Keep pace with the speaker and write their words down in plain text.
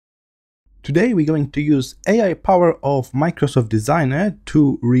Today we're going to use AI power of Microsoft Designer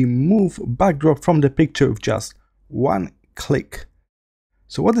to remove backdrop from the picture with just one click.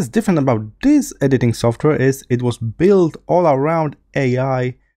 So what is different about this editing software is it was built all around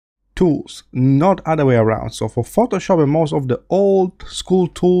AI tools, not other way around. So for Photoshop and most of the old school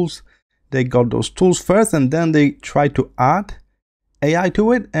tools, they got those tools first and then they try to add AI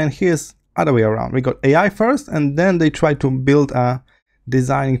to it, and here's other way around. We got AI first and then they try to build a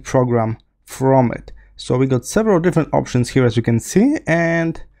designing program from it. So we got several different options here, as you can see,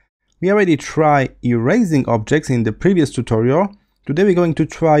 and we already tried erasing objects in the previous tutorial. Today we're going to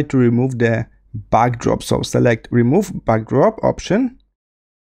try to remove the backdrop. So select remove backdrop option,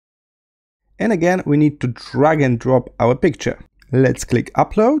 and again we need to drag and drop our picture. Let's click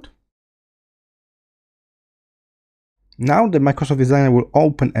upload. Now the Microsoft Designer will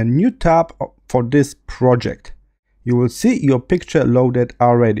open a new tab for this project. You will see your picture loaded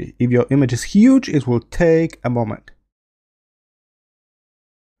already. If your image is huge, it will take a moment.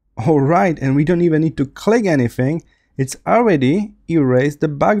 Alright, and we don't even need to click anything. It's already erased the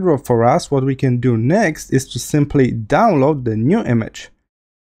backdrop for us. What we can do next is to simply download the new image.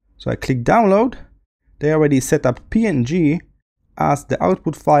 So I click download. They already set up PNG as the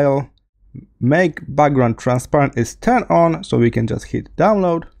output file. Make background transparent is turned on, so we can just hit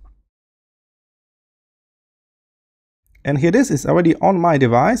download. And here this is already on my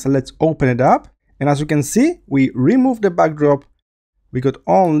device. Let's open it up. And as you can see, we remove the backdrop. We got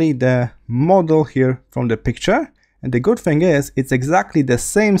only the model here from the picture. And the good thing is it's exactly the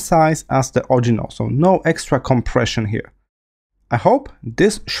same size as the original. So no extra compression here. I hope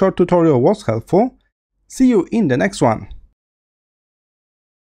this short tutorial was helpful. See you in the next one.